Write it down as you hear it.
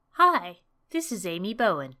Hi, this is Amy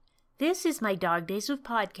Bowen. This is my Dog Days of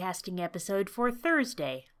Podcasting episode for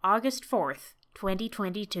Thursday, August 4th,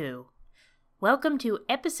 2022. Welcome to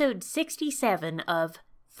episode 67 of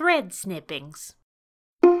Thread Snippings.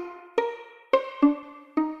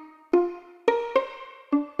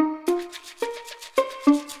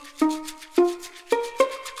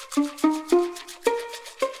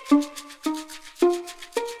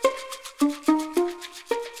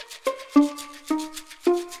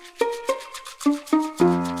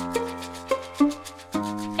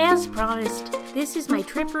 As promised, this is my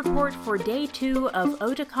trip report for Day 2 of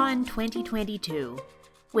Otakon 2022,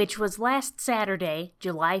 which was last Saturday,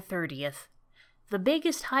 July 30th. The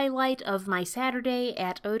biggest highlight of my Saturday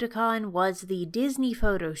at Otakon was the Disney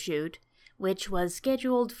photo shoot, which was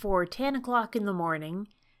scheduled for 10 o'clock in the morning,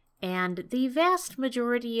 and the vast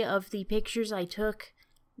majority of the pictures I took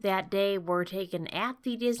that day were taken at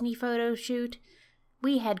the Disney photo shoot.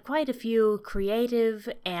 We had quite a few creative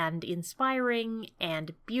and inspiring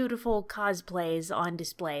and beautiful cosplays on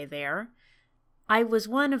display there. I was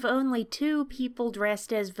one of only 2 people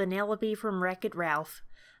dressed as Vanellope from Wreck-It Ralph.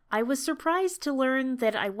 I was surprised to learn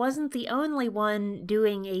that I wasn't the only one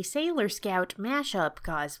doing a Sailor Scout mashup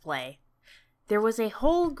cosplay. There was a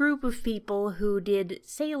whole group of people who did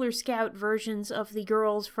Sailor Scout versions of the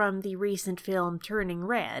girls from the recent film Turning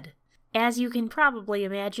Red. As you can probably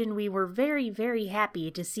imagine, we were very, very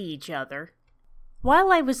happy to see each other.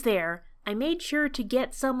 While I was there, I made sure to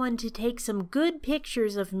get someone to take some good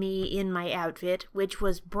pictures of me in my outfit, which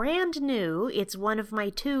was brand new. It's one of my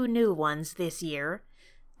 2 new ones this year.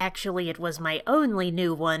 Actually, it was my only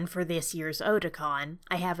new one for this year's Otakon.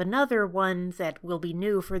 I have another one that will be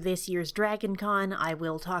new for this year's DragonCon. I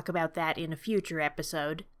will talk about that in a future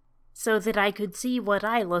episode, so that I could see what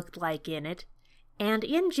I looked like in it. And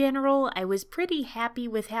in general, I was pretty happy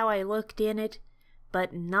with how I looked in it,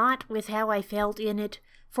 but not with how I felt in it,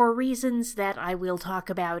 for reasons that I will talk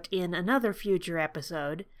about in another future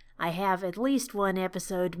episode. I have at least one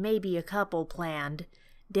episode, maybe a couple planned,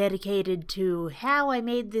 dedicated to how I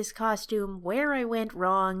made this costume, where I went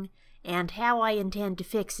wrong, and how I intend to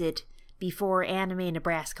fix it before Anime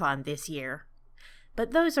Nebrascon this year.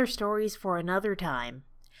 But those are stories for another time.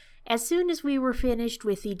 As soon as we were finished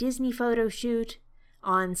with the Disney photo shoot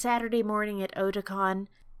on Saturday morning at Otakon,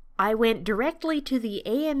 I went directly to the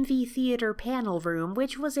AMV Theater panel room,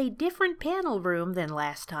 which was a different panel room than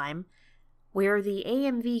last time, where the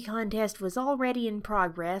AMV contest was already in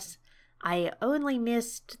progress. I only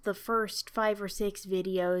missed the first 5 or 6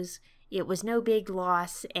 videos. It was no big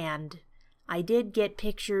loss, and I did get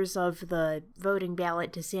pictures of the voting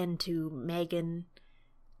ballot to send to Megan.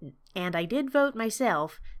 And I did vote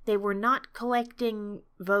myself. They were not collecting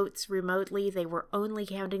votes remotely. They were only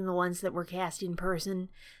counting the ones that were cast in person.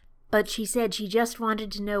 But she said she just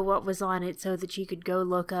wanted to know what was on it so that she could go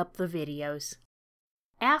look up the videos.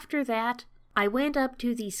 After that, I went up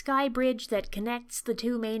to the sky bridge that connects the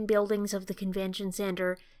 2 main buildings of the convention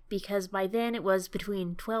center, because by then it was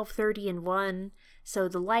between 12:30 and 1, so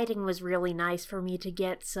the lighting was really nice for me to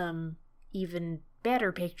get some even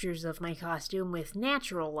better pictures of my costume with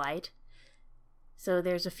natural light. So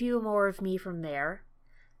there's a few more of me from there.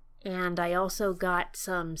 And I also got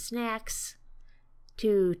some snacks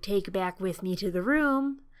to take back with me to the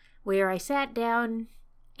room, where I sat down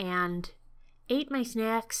and ate my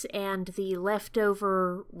snacks and the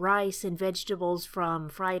leftover rice and vegetables from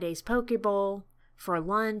Friday's Poke Bowl for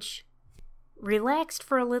lunch, relaxed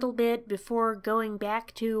for a little bit before going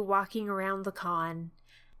back to walking around the con.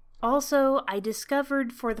 Also, I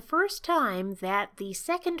discovered for the first time that the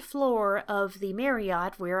 2nd floor of the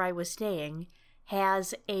Marriott where I was staying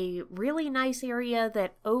has a really nice area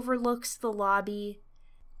that overlooks the lobby,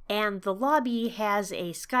 and the lobby has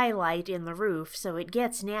a skylight in the roof, so it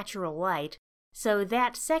gets natural light. So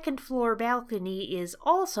that 2nd floor balcony is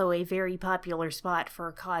also a very popular spot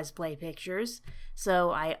for cosplay pictures,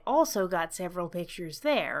 so I also got several pictures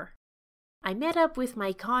there. I met up with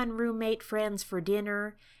my con roommate friends for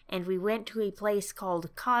dinner, and we went to a place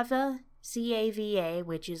called Cava, C-A-V-A,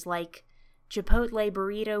 which is like Chipotle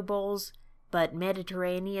burrito bowls, but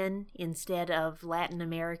Mediterranean instead of Latin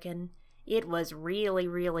American. It was really,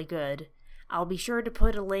 really good. I'll be sure to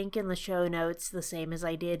put a link in the show notes, the same as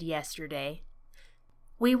I did yesterday.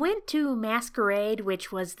 We went to Masquerade,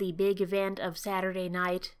 which was the big event of Saturday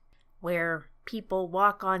night, where people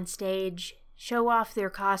walk on stage, show off their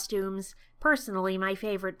costumes. Personally, my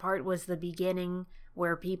favorite part was the beginning,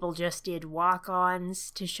 where people just did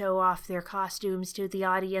walk-ons to show off their costumes to the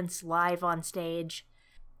audience live on stage.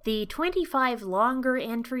 The 25 longer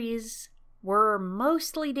entries were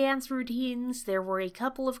mostly dance routines. There were a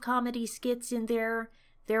couple of comedy skits in there.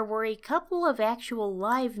 There were a couple of actual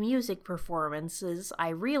live music performances. I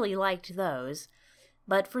really liked those.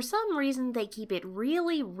 But for some reason, they keep it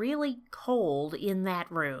really, really cold in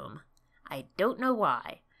that room. I don't know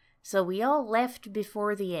why. So we all left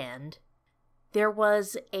before the end. There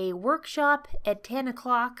was a workshop at 10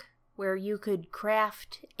 o'clock where you could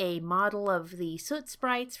craft a model of the soot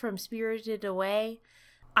sprites from Spirited Away.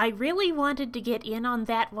 I really wanted to get in on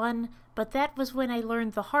that one, but that was when I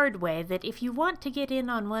learned the hard way that if you want to get in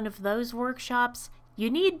on one of those workshops, you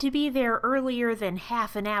need to be there earlier than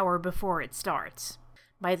half an hour before it starts.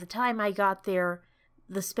 By the time I got there,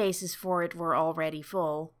 the spaces for it were already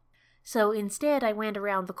full. So instead I went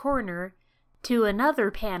around the corner to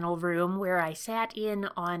another panel room where I sat in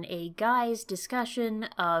on a guy's discussion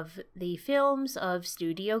of the films of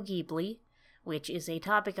Studio Ghibli, which is a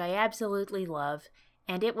topic I absolutely love,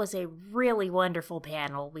 and it was a really wonderful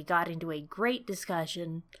panel. We got into a great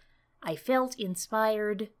discussion. I felt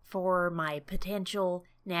inspired for my potential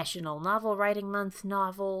National Novel Writing Month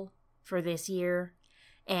novel for this year,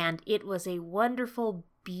 and it was a wonderful,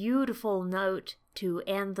 beautiful note to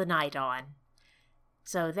end the night on.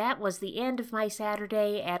 So that was the end of my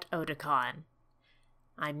Saturday at Otakon.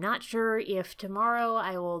 I'm not sure if tomorrow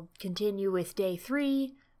I will continue with Day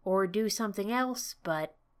 3 or do something else,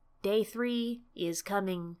 but Day 3 is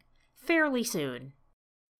coming fairly soon.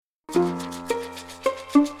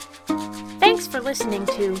 Thanks for listening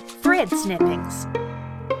to Thread Snippings.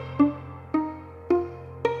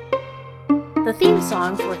 The theme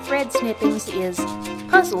song for Thread Snippings is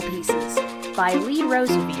Puzzle Pieces by Lee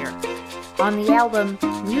Rosevere on the album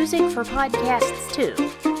Music for Podcasts 2,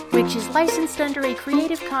 which is licensed under a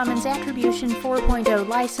Creative Commons Attribution 4.0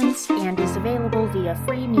 license and is available via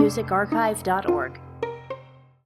freemusicarchive.org.